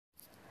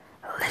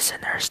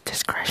Listener's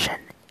discretion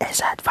is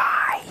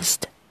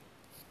advised.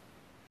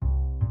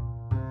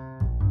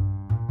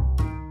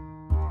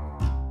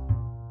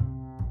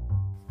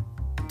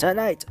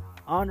 Tonight,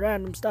 on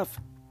Random Stuff,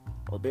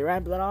 we'll be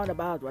rambling on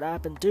about what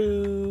happened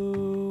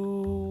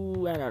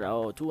to,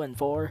 2 and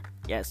 4,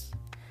 yes.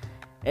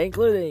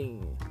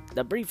 Including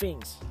the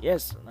briefings,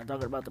 yes, I'm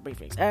talking about the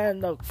briefings.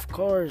 And of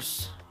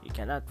course, you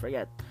cannot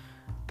forget,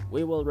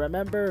 we will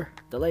remember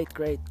the late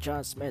great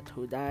John Smith,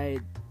 who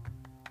died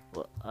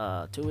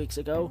 2 weeks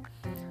ago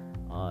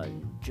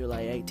on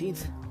July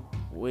 18th.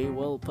 We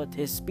will put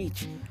his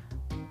speech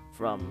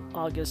from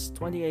August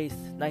 28th,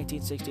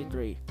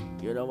 1963.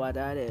 You know what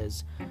that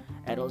is.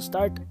 And it'll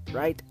start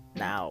right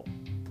now.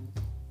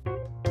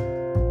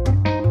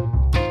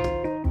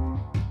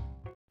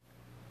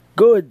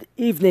 Good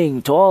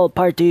evening to all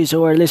parties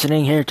who are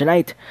listening here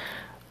tonight.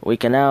 We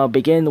can now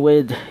begin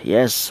with,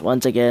 yes,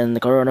 once again, the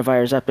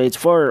coronavirus updates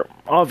for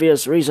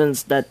obvious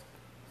reasons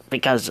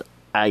because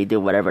I do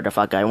whatever the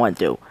fuck I want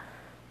to.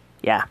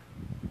 Yeah.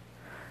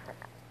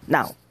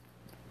 Now,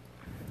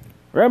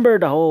 remember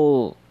the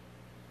whole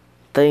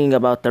thing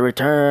about the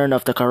return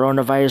of the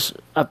coronavirus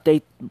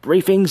update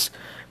briefings?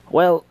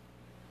 Well,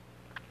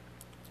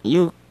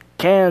 you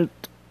can't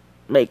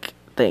make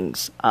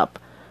things up.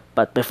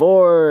 But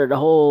before the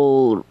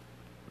whole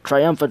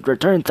triumphant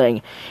return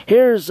thing,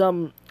 here's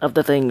some of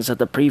the things at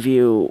the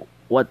preview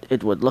what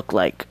it would look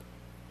like.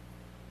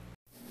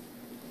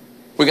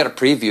 We got a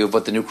preview of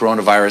what the new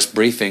coronavirus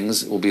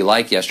briefings will be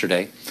like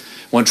yesterday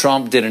when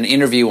Trump did an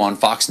interview on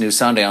Fox News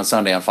Sunday on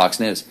Fox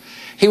News.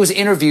 He was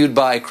interviewed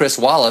by Chris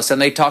Wallace,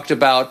 and they talked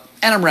about,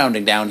 and I'm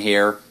rounding down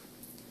here,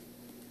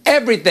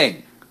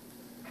 everything.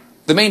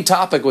 The main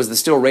topic was the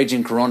still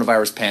raging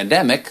coronavirus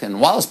pandemic, and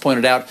Wallace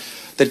pointed out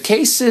that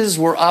cases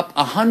were up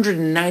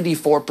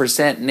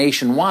 194%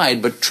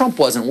 nationwide, but Trump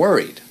wasn't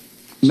worried.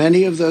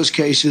 Many of those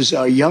cases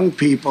are young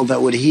people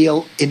that would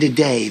heal in a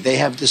day. They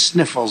have the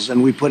sniffles,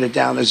 and we put it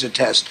down as a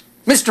test.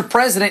 Mr.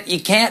 President, you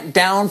can't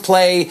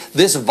downplay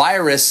this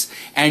virus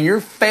and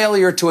your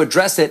failure to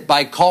address it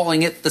by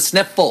calling it the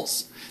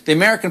sniffles. The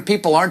American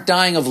people aren't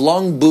dying of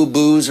lung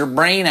boo-boos or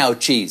brain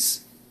ouchies.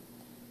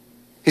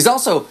 He's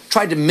also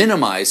tried to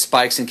minimize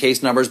spikes in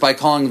case numbers by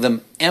calling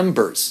them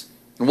embers.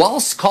 And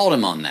Wallace called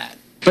him on that.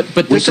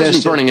 But this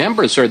isn't burning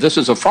embers, sir. This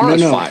is a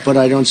forest fire. No, but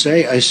I don't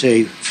say. I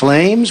say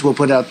flames. We'll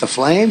put out the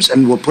flames,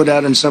 and we'll put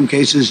out, in some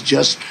cases,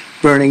 just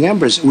burning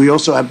embers. We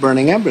also have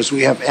burning embers.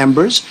 We have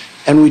embers,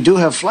 and we do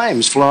have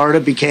flames.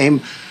 Florida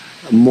became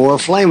more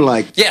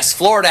flame-like. Yes,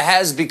 Florida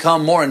has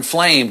become more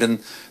inflamed,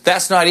 and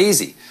that's not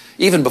easy.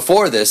 Even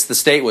before this, the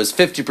state was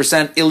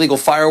 50% illegal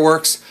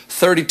fireworks,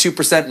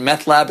 32%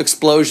 meth lab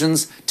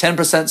explosions,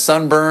 10%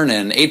 sunburn,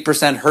 and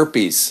 8%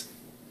 herpes.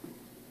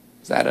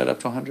 Does that add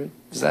up to 100?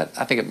 I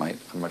think it might.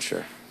 I'm not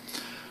sure.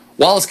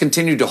 Wallace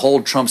continued to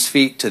hold Trump's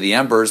feet to the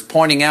embers,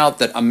 pointing out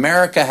that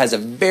America has a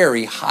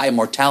very high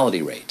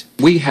mortality rate.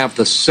 We have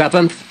the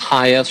 7th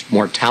highest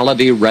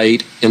mortality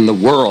rate in the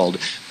world.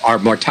 Our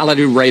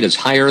mortality rate is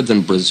higher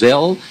than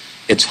Brazil.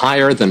 It's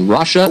higher than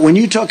Russia. When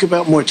you talk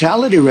about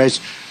mortality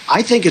rates,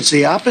 I think it's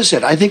the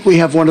opposite. I think we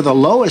have one of the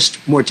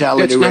lowest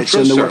mortality rates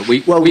in the world.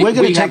 We're going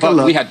to take a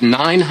look. We had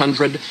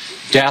 900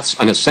 deaths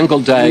on a single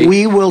day.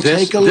 We will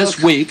take a look.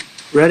 This week.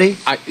 Ready?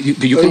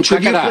 You can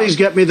check it out. Could you please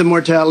get me the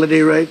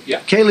mortality rate? Yeah.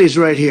 Kaylee's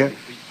right here.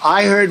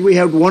 I heard we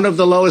had one of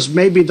the lowest,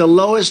 maybe the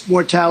lowest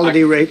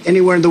mortality rate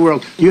anywhere in the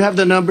world. You have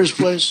the numbers,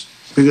 please?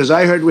 Because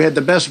I heard we had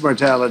the best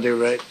mortality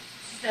rate.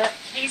 The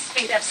case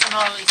rate of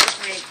similarly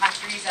situated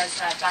countries, as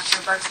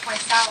Dr. Burks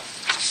points out,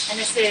 and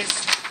this is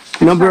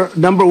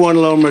number one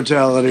low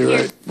mortality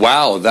rate.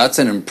 Wow, that's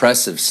an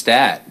impressive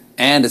stat,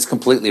 and it's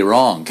completely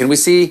wrong. Can we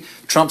see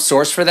Trump's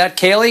source for that,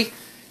 Kaylee?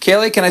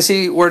 Kaylee, can I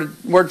see where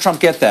did Trump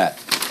get that?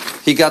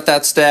 He got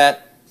that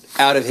stat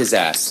out of his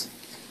ass.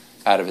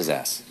 Out of his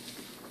ass.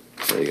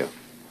 There you go.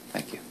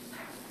 Thank you.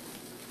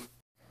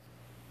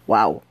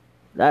 Wow,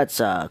 that's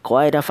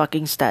quite a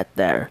fucking stat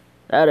there.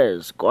 That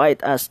is quite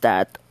a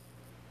stat.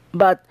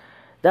 But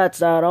that's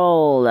not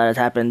all that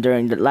happened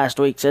during last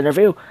week's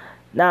interview.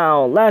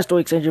 Now, last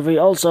week's interview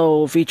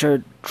also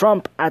featured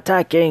Trump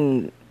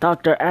attacking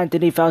Dr.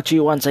 Anthony Fauci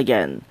once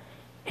again.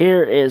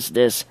 Here is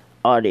this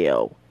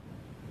audio.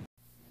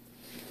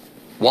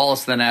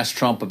 Wallace then asked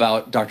Trump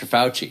about Dr.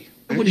 Fauci.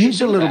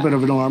 He's a little bit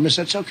of an alarmist.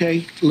 That's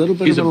okay. A little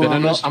bit of an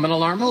alarmist. I'm an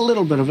alarmist? A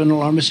little bit of an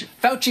alarmist.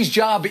 Fauci's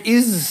job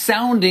is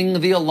sounding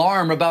the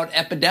alarm about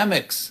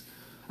epidemics.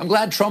 I'm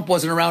glad Trump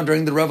wasn't around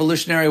during the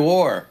Revolutionary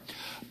War.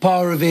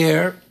 Paul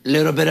Revere,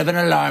 little bit of an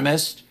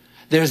alarmist.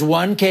 There's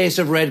one case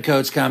of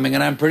redcoats coming,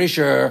 and I'm pretty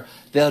sure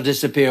they'll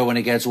disappear when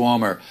it gets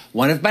warmer.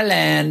 1 if by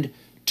land,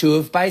 2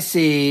 if by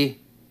sea,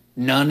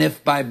 none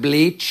if by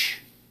bleach.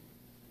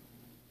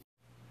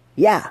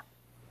 Yeah.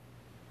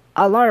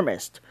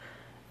 Alarmist.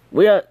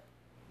 We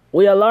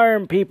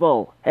alarm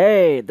people.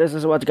 Hey, this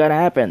is what's gonna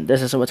happen.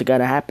 This is what's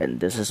gonna happen.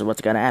 This is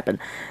what's gonna happen.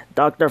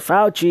 Dr.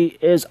 Fauci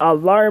is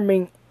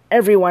alarming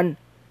everyone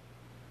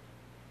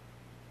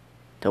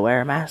to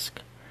wear a mask.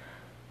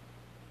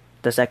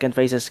 The second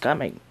phase is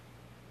coming.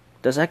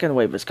 the second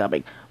wave is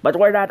coming, but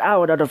we're not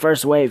out of the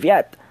first wave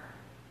yet.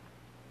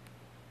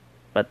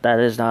 But that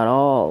is not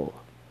all.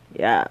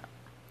 Yeah.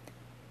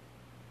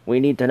 We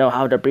need to know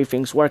how the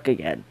briefings work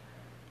again.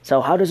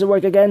 So how does it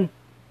work again?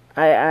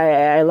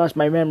 I lost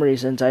my memory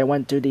since I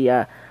went to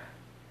the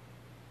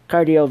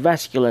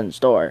cardiovascular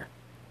store.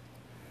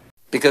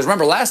 Because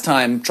remember, last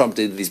time Trump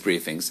did these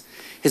briefings,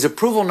 his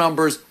approval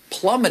numbers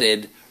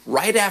plummeted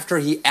right after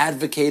he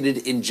advocated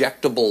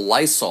injectable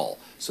Lysol.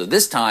 So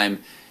this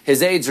time,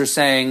 his aides are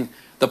saying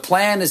the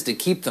plan is to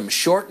keep them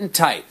short and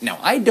tight. Now,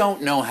 I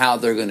don't know how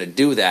they're going to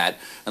do that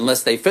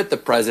unless they fit the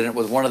president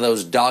with one of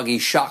those doggy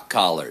shock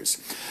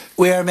collars.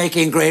 We are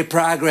making great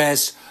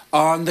progress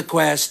on the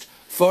quest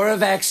for a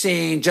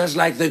vaccine, just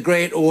like the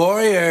great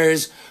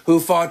warriors who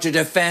fought to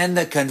defend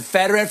the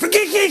Confederate.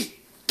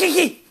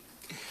 Kiki!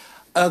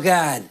 Oh,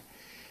 God.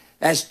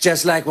 That's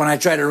just like when I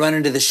tried to run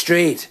into the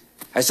street.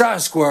 I saw a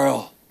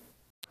squirrel.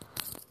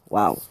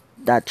 Wow,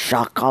 that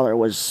shock collar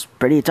was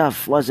pretty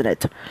tough, wasn't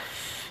it?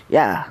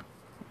 Yeah,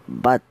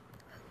 but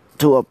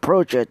to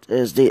approach it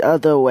is the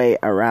other way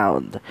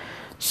around.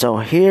 So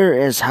here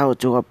is how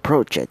to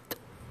approach it.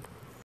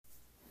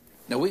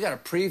 Now, we got a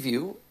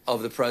preview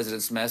of the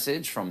president's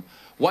message from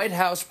White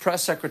House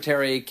Press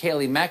Secretary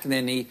Kayleigh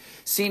McEnany,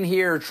 seen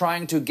here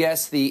trying to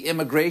guess the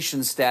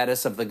immigration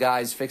status of the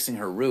guys fixing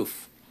her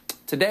roof.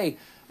 Today,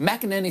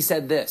 McEnany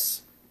said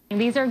this.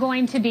 These are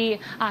going to be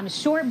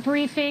short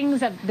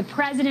briefings of the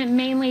president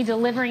mainly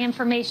delivering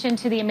information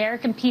to the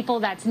American people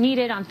that's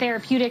needed on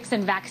therapeutics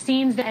and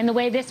vaccines, and the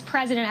way this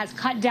president has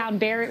cut down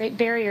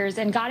barriers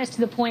and got us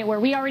to the point where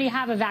we already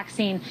have a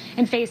vaccine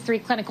in phase 3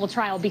 clinical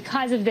trial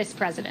because of this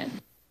president.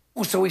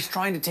 Oh, so he's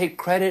trying to take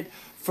credit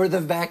for the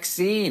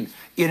vaccine.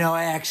 You know,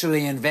 I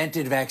actually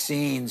invented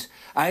vaccines.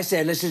 I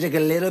said, let's just take a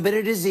little bit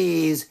of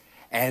disease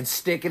and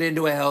stick it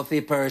into a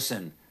healthy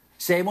person.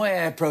 Same way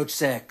I approach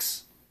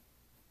sex.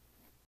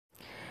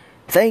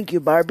 Thank you,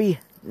 Barbie.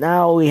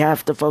 Now we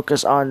have to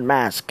focus on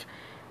mask.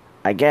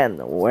 Again,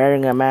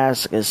 wearing a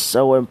mask is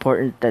so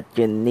important that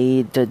you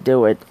need to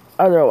do it.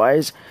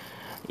 Otherwise,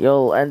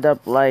 you'll end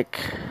up like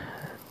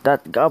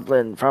that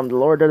goblin from The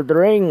Lord of the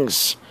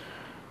Rings.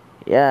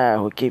 Yeah,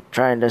 who keep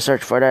trying to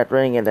search for that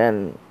ring, and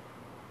then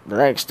the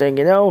next thing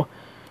you know,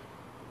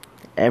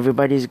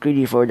 everybody's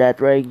greedy for that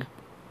ring.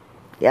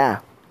 Yeah,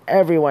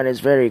 everyone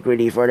is very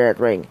greedy for that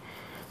ring.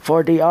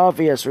 For the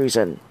obvious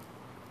reason.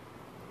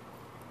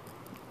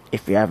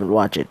 If you haven't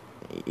watched it,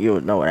 you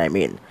know what I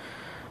mean.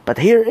 But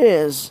here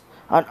is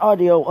an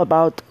audio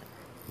about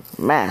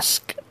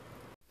mask.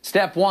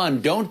 Step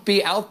 1, don't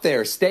be out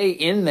there. Stay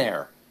in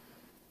there.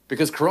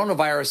 Because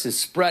coronavirus is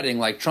spreading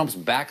like Trump's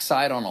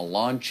backside on a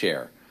lawn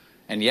chair.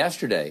 And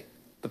yesterday,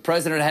 the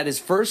president had his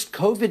first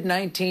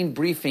COVID-19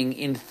 briefing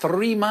in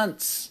 3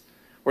 months,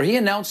 where he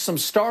announced some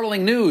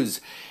startling news.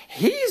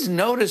 He's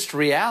noticed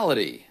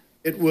reality.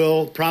 It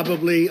will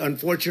probably,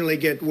 unfortunately,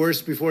 get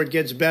worse before it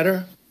gets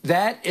better.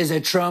 That is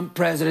a Trump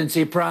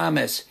presidency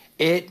promise.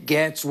 It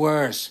gets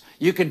worse.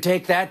 You can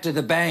take that to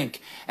the bank,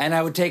 and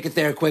I would take it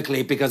there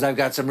quickly because I've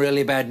got some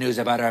really bad news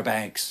about our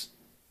banks.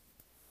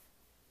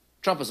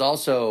 Trump has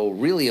also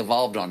really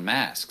evolved on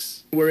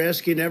masks. We're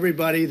asking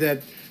everybody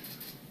that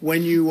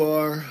when you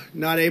are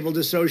not able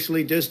to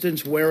socially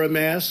distance, wear a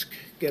mask,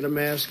 get a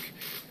mask.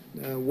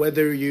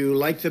 Whether you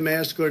like the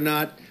mask or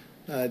not,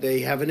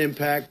 they have an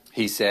impact.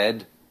 He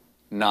said,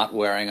 not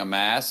wearing a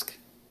mask.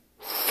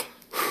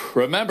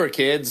 Remember,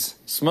 kids,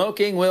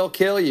 smoking will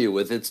kill you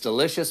with its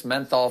delicious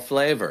menthol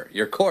flavor.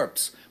 Your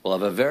corpse will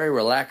have a very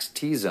relaxed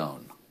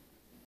T-zone.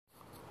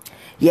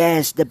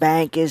 Yes, the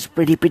bank is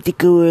pretty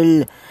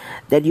cool.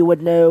 Then you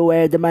would know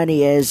where the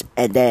money is,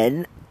 and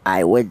then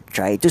I would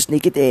try to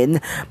sneak it in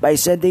by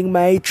sending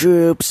my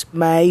troops,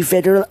 my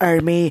federal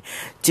army,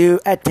 to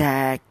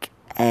attack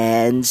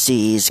and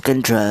seize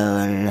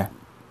control.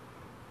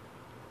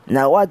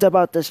 Now, what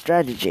about the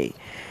strategy?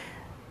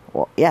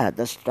 Well, yeah,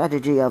 the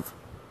strategy of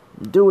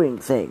doing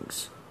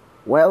things.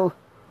 Well,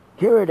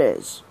 here it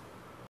is.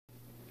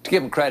 To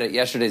give him credit,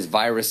 yesterday's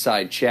Virus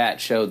Side chat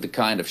showed the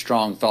kind of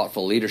strong,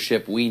 thoughtful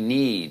leadership we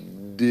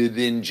needed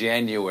in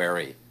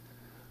January.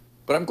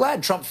 But I'm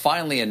glad Trump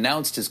finally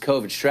announced his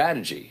COVID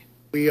strategy.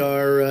 We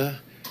are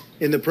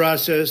in the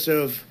process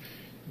of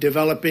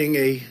developing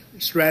a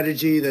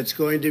strategy that's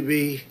going to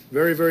be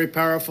very, very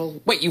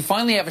powerful. Wait, you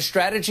finally have a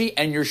strategy,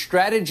 and your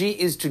strategy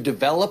is to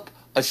develop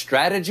a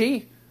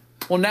strategy?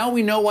 Well, now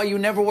we know why you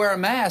never wear a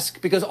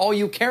mask, because all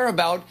you care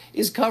about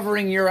is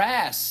covering your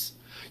ass.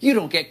 You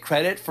don't get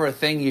credit for a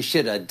thing you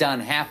should have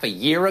done half a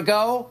year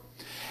ago.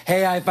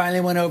 Hey, I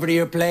finally went over to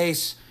your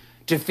place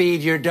to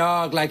feed your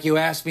dog like you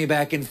asked me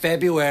back in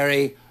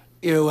February.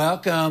 You're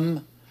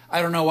welcome.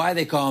 I don't know why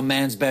they call him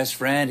man's best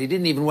friend. He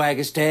didn't even wag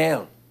his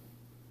tail.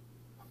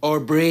 Or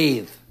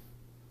breathe.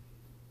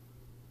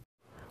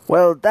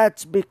 Well,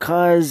 that's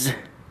because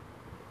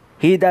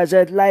he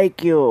doesn't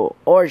like you,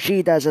 or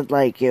she doesn't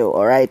like you,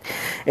 alright?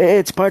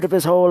 It's part of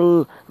his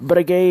whole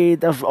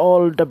brigade of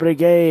all the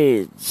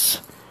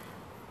brigades.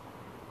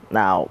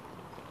 Now,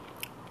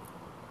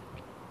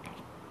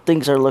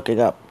 things are looking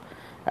up,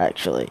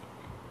 actually.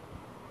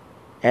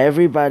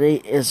 Everybody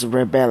is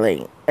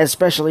rebelling,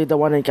 especially the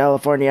one in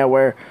California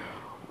where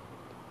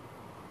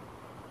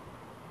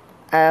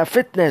a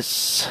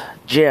fitness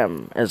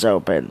gym is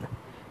open.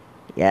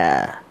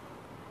 Yeah.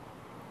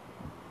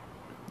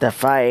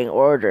 Defying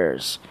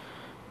orders.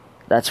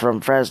 That's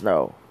from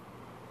Fresno.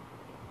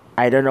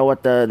 I don't know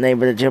what the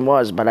name of the gym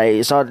was, but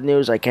I saw the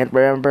news. I can't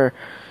remember.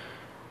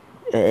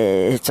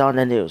 It's on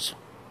the news.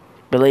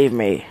 Believe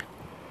me.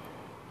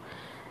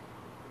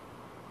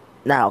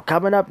 Now,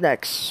 coming up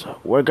next,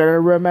 we're going to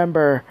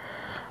remember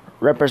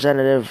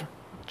Representative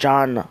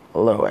John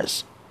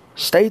Lewis.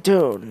 Stay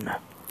tuned.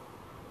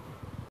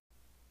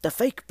 The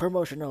fake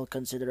promotional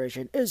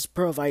consideration is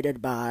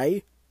provided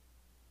by...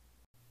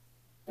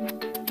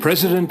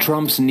 President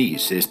Trump's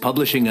niece is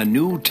publishing a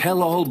new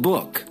tell-all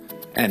book,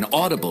 and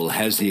Audible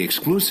has the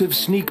exclusive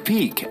sneak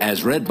peek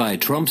as read by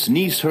Trump's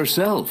niece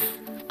herself.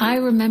 I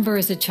remember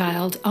as a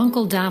child,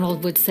 Uncle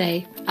Donald would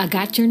say, "I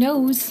got your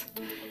nose,"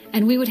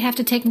 and we would have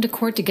to take him to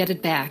court to get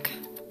it back.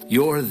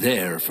 You're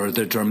there for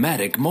the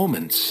dramatic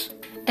moments.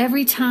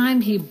 Every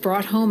time he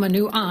brought home a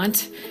new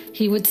aunt,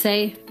 he would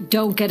say,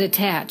 "Don't get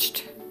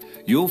attached."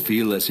 You'll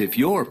feel as if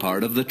you're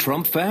part of the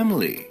Trump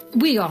family.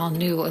 We all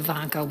knew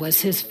Ivanka was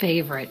his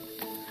favorite,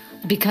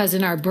 because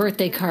in our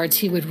birthday cards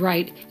he would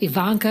write,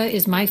 "Ivanka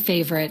is my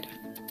favorite."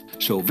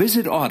 So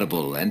visit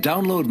Audible and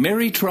download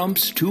Mary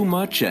Trump's Too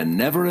Much and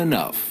Never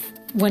Enough.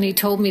 When he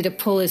told me to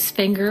pull his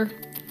finger,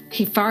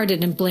 he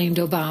farted and blamed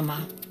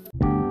Obama.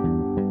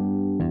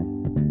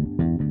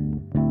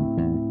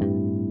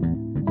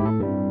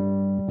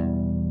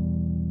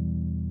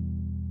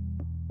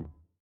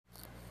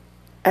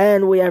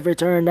 And we have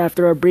returned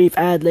after a brief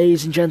ad,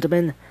 ladies and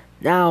gentlemen.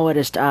 Now it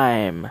is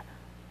time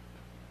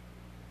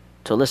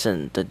to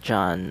listen to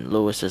John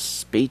Lewis's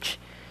speech.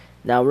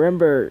 Now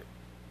remember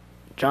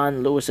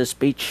John Lewis's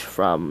speech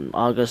from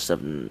August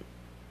of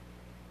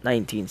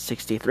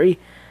 1963.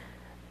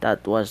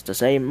 That was the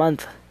same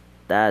month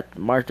that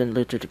Martin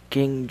Luther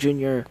King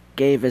Jr.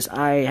 gave his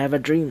I Have a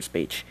Dream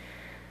speech.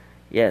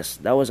 Yes,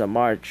 that was a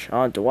march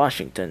on to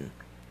Washington.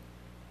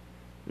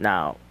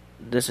 Now,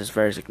 this is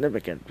very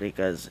significant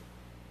because,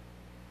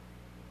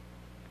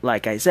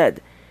 like I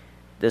said,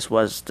 this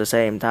was the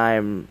same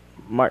time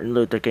Martin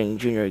Luther King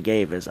Jr.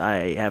 gave his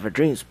I Have a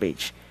Dream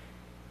speech.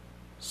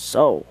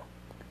 So,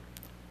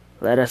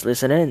 let us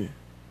listen in.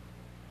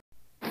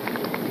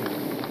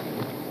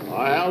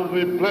 I have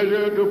the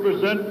pleasure to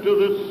present to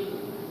this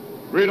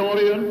great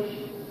audience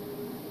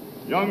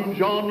young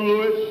John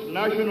Lewis,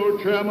 National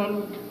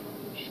Chairman,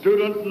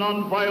 Student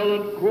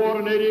Nonviolent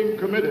Coordinating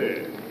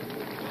Committee.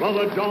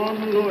 Brother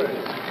John Lewis.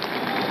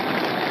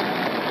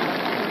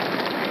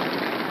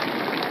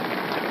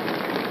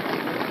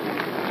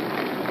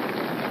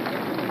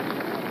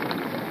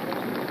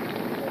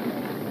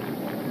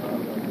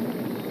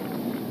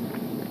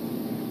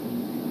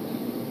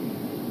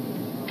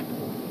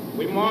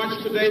 We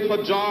march today for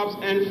jobs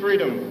and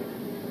freedom,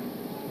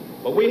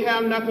 but we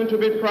have nothing to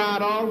be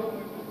proud of.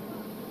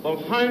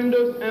 But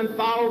hundreds and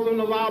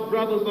thousands of our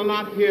brothers are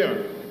not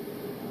here,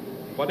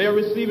 for they're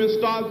receiving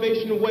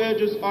starvation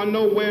wages or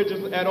no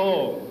wages at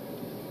all.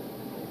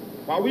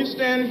 While we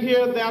stand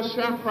here, there are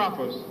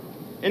sharecroppers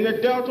in the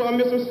Delta of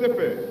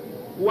Mississippi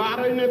who are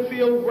out in the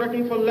field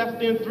working for less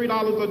than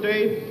 $3 a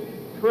day,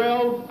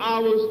 12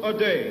 hours a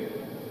day.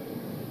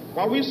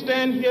 While we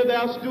stand here, there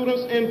are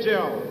students in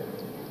jail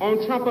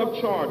on trump-up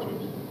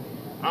charges.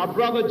 Our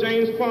brother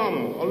James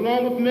Farmer,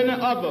 along with many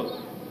others,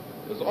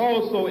 is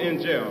also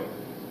in jail.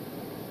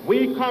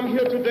 We come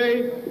here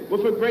today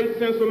with a great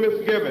sense of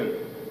misgiving.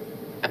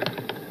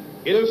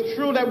 It is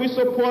true that we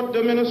support the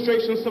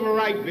administration's civil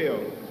rights bill.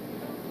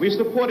 We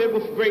support it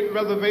with great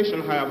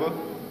reservation, however.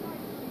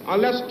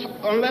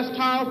 Unless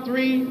Title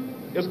III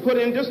is put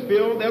in this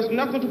bill, there's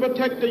nothing to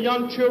protect the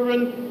young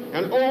children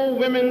and old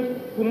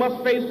women who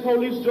must face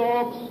police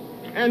dogs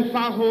and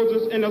fire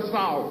hoses in the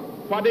South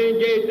while they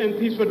engage in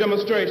peaceful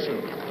demonstration.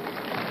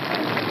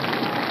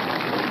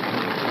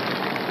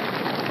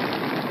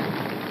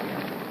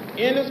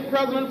 In its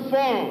present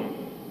form,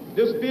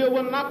 this bill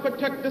will not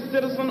protect the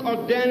citizen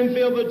of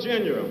Danville,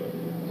 Virginia,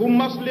 who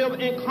must live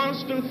in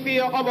constant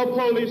fear of a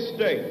police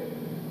state.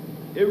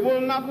 It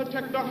will not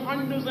protect the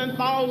hundreds and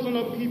thousands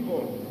of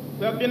people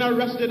who have been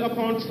arrested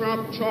upon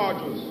Trump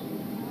charges.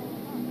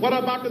 What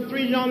about the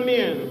 3 young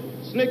men,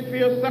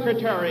 SNCC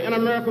secretary in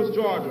Americus,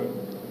 Georgia,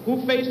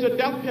 who face the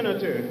death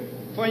penalty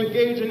for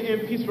engaging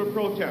in peaceful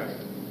protest?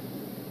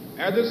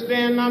 As it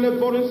stands now, the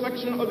voting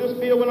section of this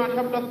bill will not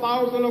help the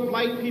thousands of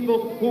black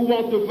people who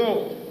want to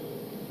vote.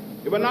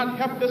 It will not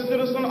help the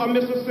citizens of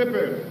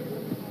Mississippi,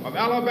 of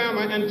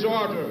Alabama, and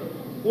Georgia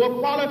who are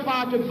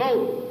qualified to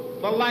vote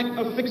but lack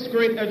a 6th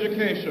grade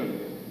education.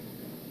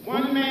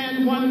 One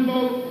man, one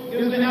vote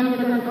is the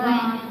African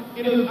cry.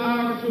 It is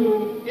ours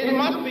too. It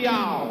must be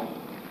ours.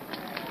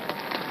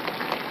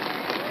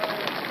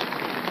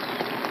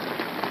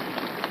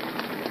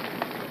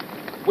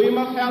 We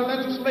must have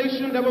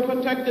legislation that will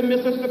protect the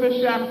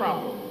Mississippi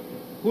sharecropper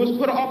who was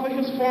put off of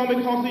his farm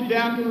because he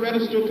dared to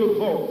register to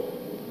vote.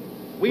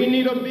 We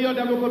need a bill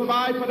that will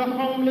provide for the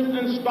homeless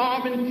and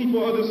starving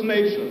people of this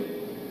nation.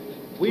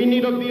 We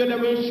need a bill that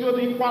will ensure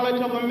the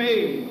equality of a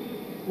maid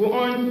who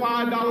earns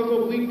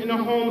 $5 a week in the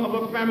home of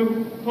a family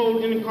whose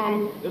total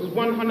income is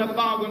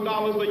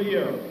 $100,000 a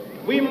year.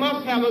 We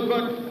must have a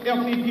good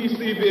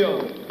FEPC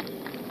bill.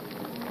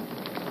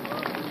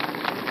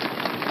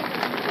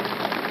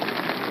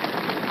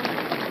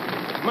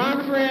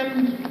 My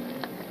friends,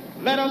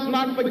 let us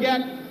not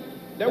forget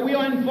that we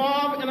are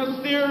involved in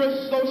a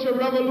serious social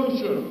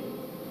revolution.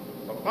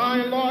 By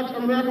and large,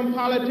 American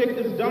politics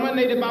is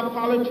dominated by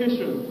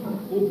politicians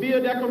who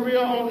build their career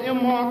on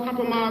immoral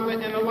compromise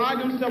and allow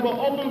themselves an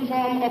open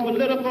form of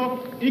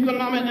political,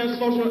 economic, and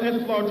social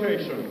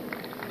exploitation.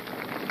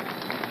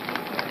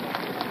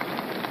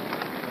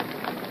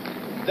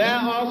 There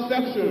are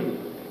exceptions,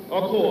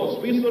 of course.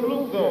 We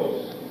salute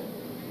those.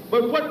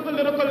 But what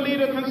political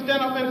leader can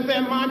stand up and say,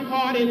 my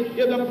party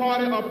is a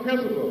party of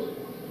principles?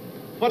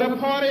 For the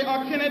party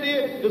of Kennedy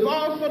is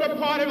also the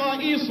party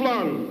of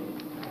Eastland.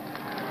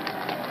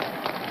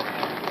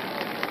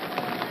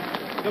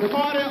 The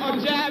party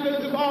of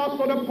Javits is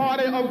also the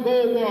party of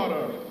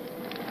Goldwater.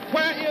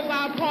 Where is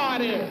our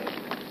party?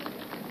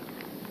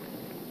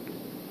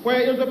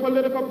 Where is the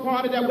political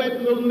party that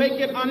will make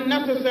it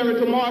unnecessary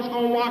to march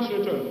on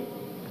Washington?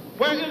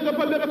 Where is the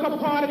political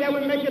party that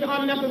will make it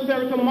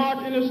unnecessary to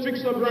march in the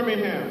streets of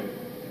Birmingham?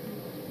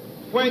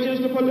 Where is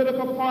the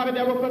political party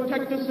that will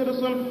protect the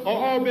citizens of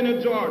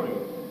Albany, Georgia?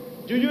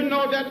 Do you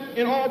know that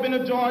in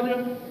Albany,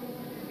 Georgia,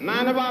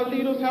 9 of our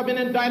leaders have been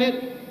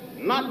indicted,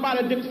 not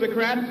by the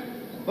Dixiecrats,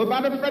 but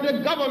by the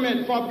federal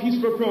government for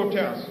peaceful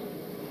protest?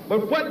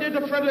 But what did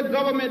the federal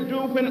government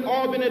do when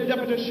Albany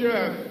Deputy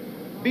Sheriff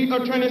beat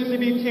Attorney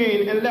C.B.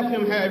 King and left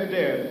him half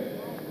dead?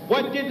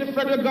 What did the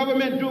federal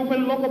government do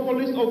when local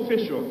police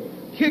officials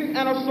kicked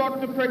and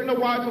assaulted the pregnant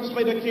wife of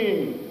Slater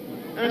King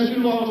and she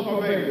lost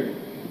her baby?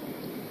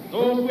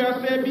 Those who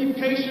have said be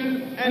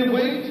patient and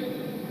wait,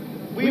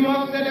 we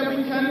must say that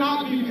we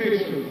cannot be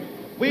patient.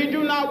 We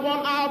do not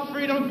want our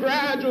freedom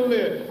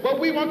gradually, but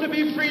we want to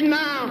be free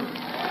now.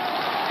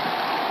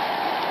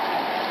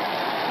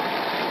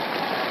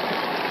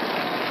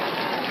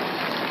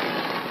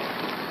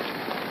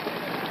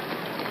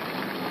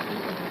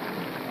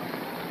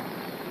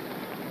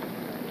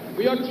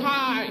 We are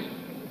tired.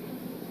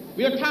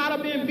 We are tired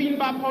of being beaten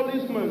by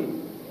policemen.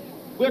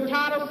 We're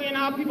tired of seeing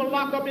our people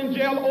locked up in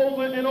jail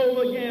over and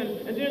over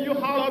again. And then you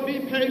holler, be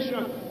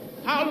patient.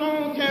 How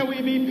long can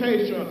we be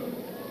patient?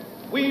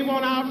 We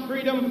want our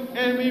freedom,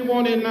 and we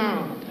want it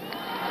now.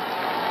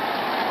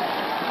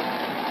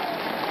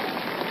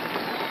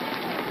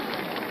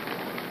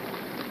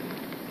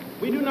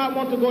 We do not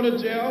want to go to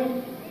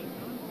jail,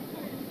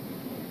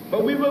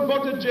 but we will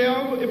go to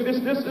jail if this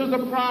is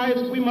the price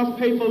we must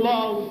pay for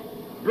love,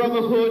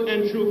 brotherhood,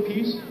 and true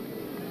peace.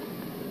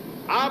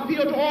 I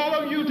appeal to all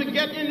of you to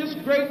get in this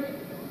great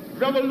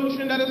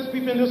revolution that is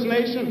sweeping this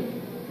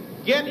nation.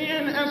 Get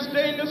in and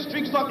stay in the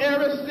streets of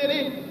every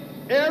city,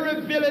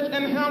 every village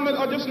and hamlet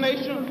of this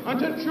nation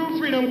until true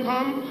freedom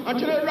comes,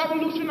 until the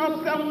revolution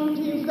of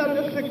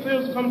 1776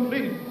 is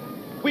complete.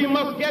 We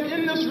must get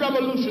in this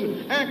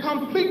revolution and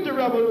complete the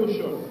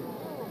revolution.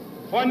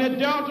 For in the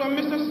Delta of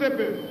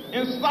Mississippi,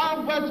 in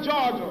Southwest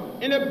Georgia,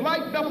 in the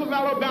Black Belt of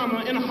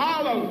Alabama, in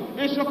Harlem,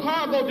 in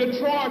Chicago,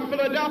 Detroit,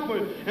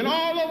 Philadelphia, and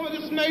all over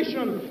this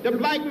nation, the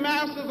black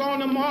masses are on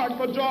the march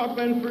for joy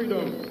and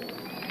freedom.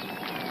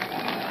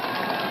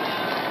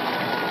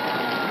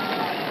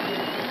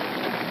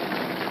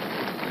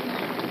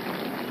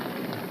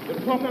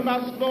 We're talking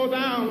about slow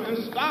down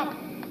and stop.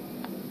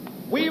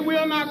 We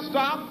will not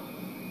stop.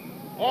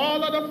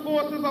 All of the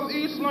forces of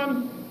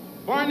Eastland,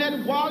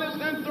 Barnett, Wallace,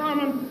 and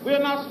Thurman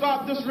will not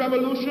stop this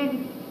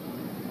revolution.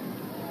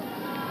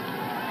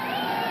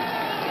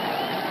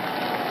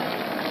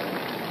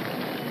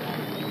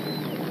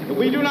 If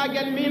we do not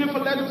get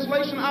meaningful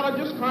legislation out of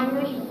this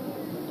Congress,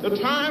 the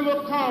time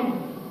will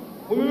come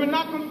when we will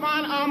not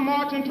confine our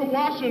marching to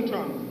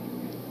Washington.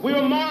 We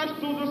will march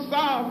through the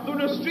South, through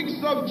the streets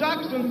of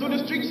Jackson, through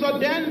the streets of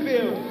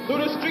Danville, through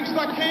the streets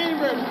of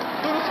Cambridge,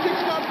 through the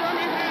streets of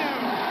Birmingham.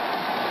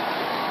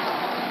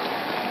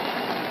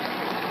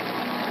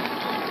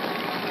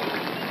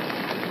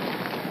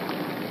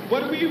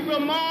 But we will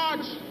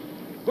march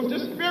with the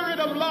spirit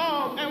of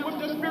love and with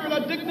the spirit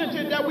of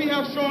dignity that we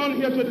have shown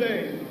here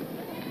today.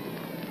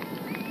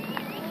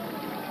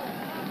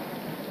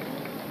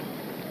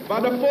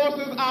 By the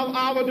forces of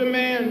our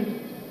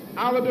demand,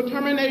 our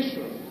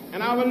determination,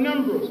 and our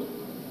numbers,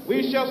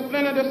 we shall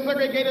splinter the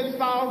segregated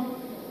South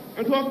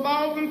into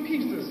 1,000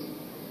 pieces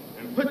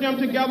and put them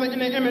together in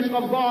the image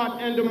of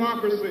God and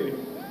democracy.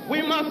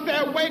 We must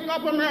say, wake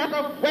up,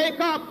 America, wake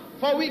up,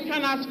 for we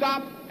cannot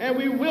stop, and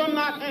we will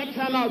not and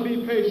cannot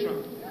be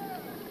patient.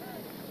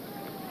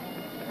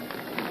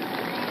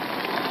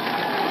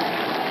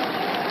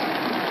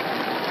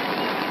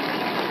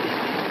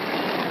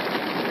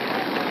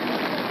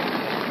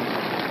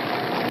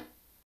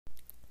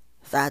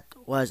 That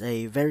was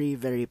a very,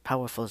 very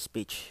powerful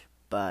speech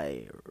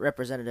by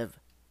Representative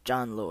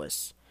John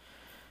Lewis.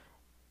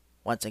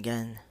 Once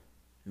again,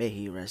 May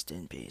he rest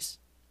in peace.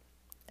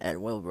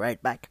 And we'll be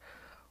right back.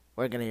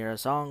 We're gonna hear a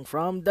song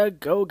from the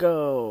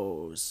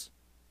Go-Go's.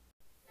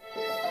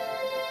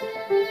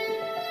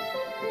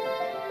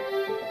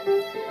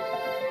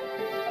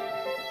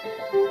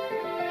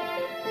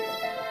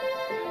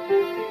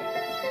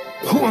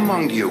 Who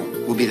among you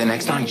will be the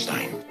next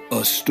Einstein?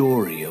 A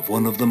story of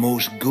one of the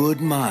most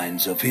good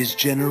minds of his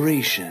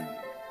generation.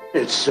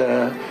 It's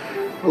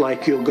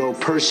like you'll go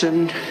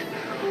person,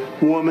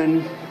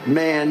 woman,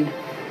 man,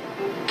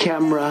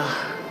 camera,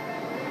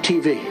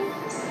 TV.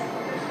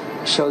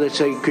 So they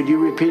say, could you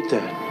repeat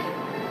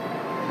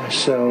that?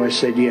 So I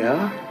said,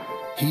 yeah.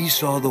 He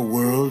saw the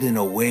world in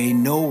a way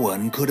no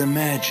one could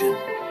imagine.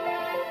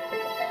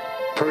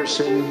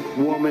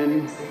 Person,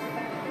 woman,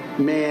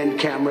 man,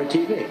 camera,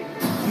 TV.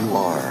 You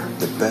are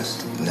the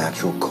best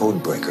natural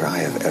code breaker I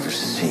have ever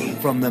seen.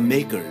 From the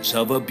makers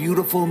of A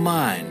Beautiful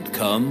Mind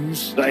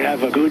comes... I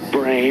have a good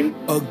brain.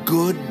 A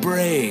good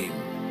brain.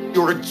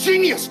 You're a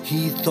genius!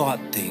 He thought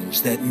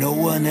things that no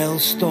one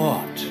else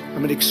thought.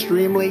 I'm an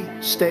extremely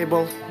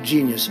stable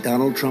genius.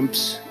 Donald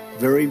Trump's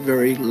very,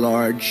 very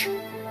large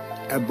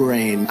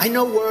brain. I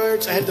know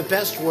words. I have the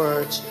best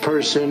words.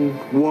 Person,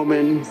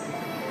 woman,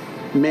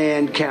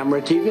 man,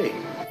 camera, TV.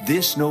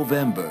 This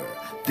November,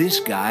 this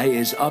guy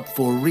is up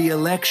for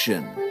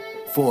re-election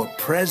for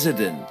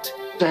president.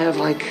 I have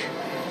like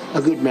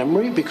a good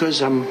memory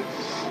because I'm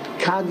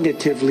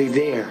cognitively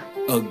there.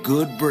 A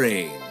good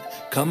brain.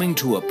 Coming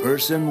to a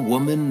person,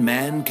 woman,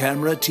 man,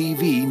 camera,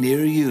 TV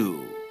near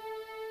you.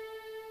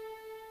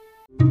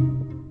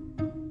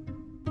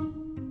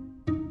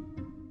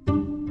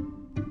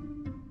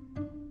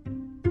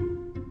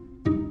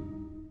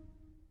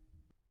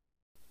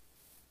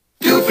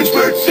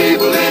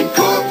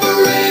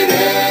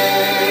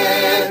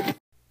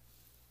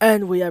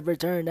 And we have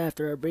returned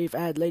after a brief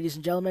ad, ladies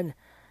and gentlemen.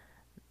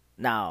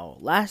 Now,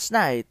 last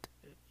night,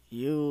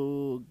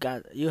 you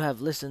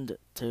have listened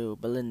to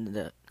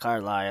Belinda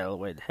Carlisle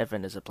with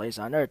Heaven is a Place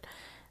on Earth.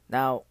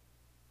 Now,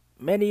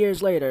 many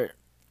years later,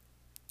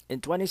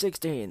 in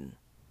 2016,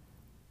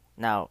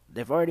 now,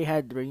 they've already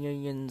had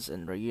reunions,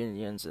 and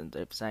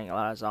they've sang a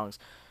lot of songs,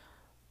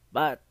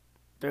 but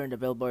during the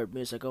Billboard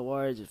Music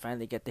Awards, you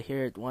finally get to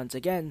hear it once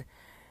again.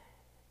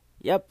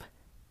 Yep,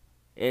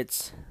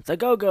 it's the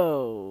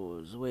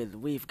Go-Go's with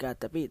We've Got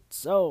the Beat.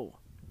 So,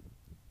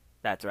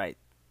 that's right,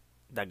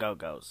 the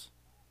Go-Go's.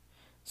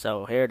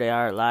 So here they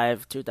are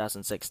live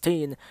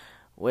 2016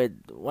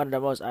 with one of the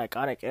most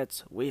iconic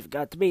hits, We've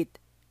Got the Beat.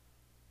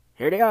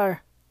 Here they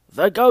are,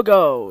 the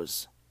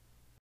Go-Go's.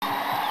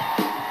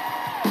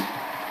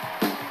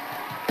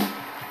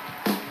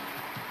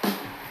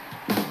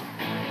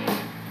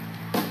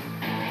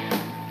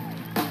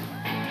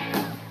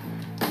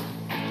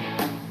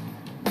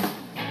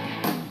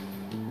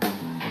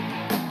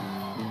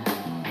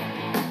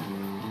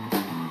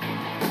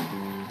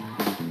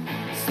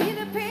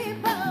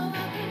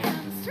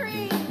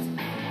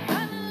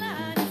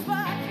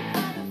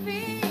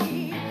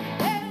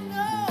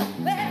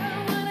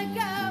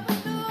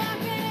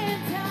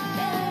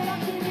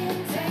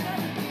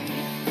 Take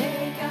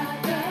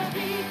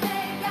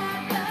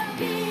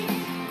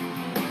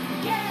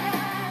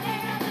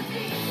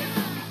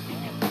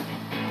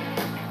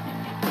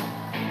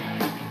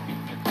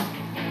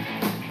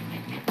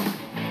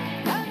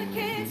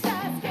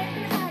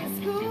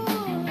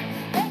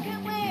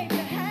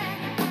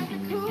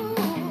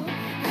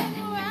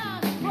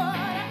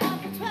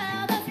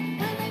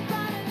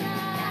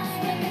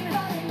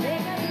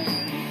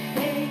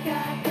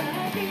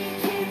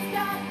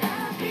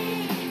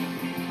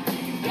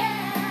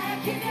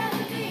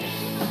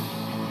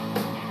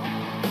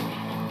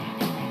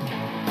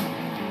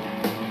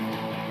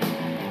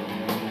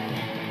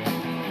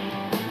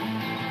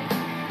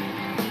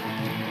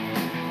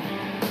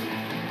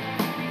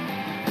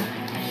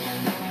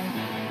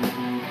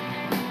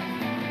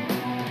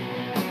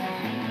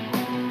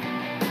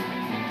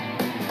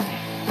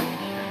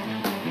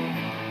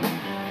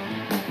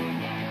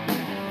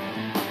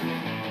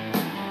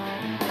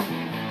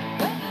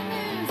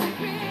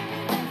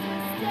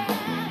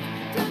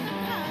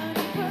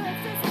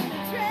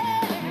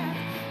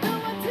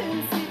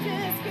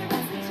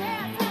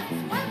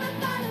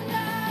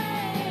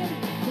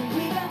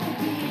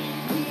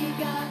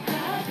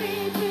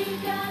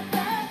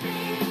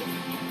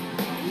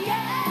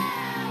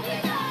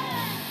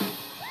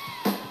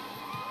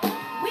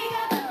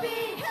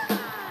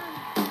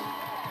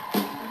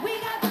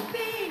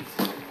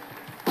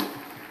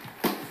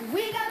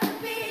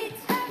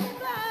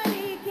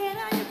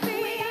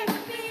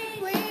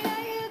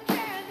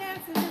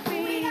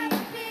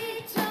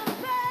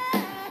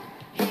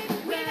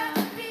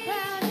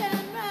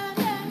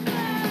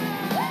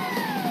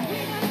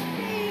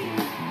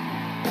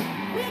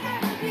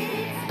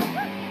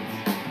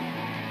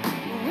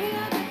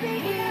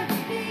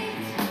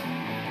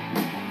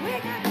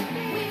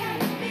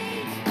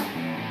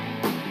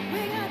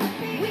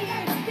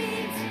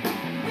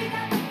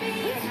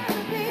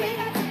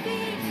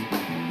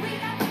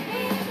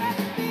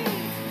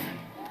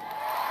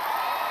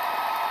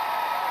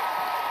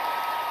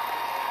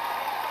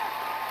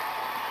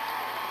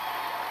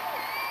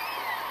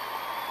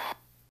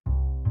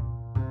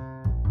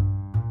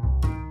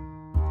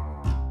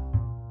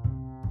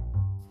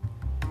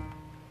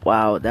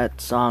Wow,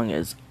 that song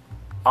is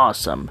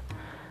awesome.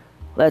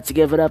 Let's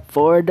give it up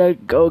for the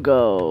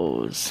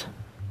Go-Go's.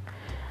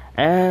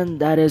 And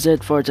that is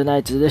it for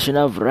tonight's edition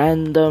of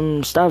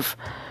Random Stuff.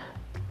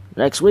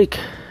 Next week,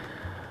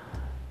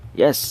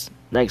 yes,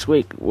 next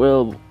week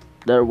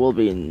there will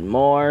be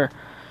more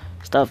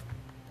stuff,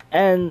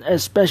 and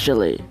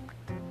especially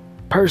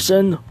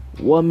person,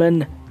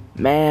 woman,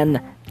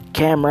 man,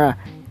 camera,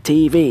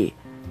 TV.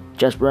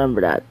 Just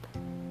remember that.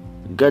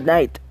 Good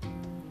night.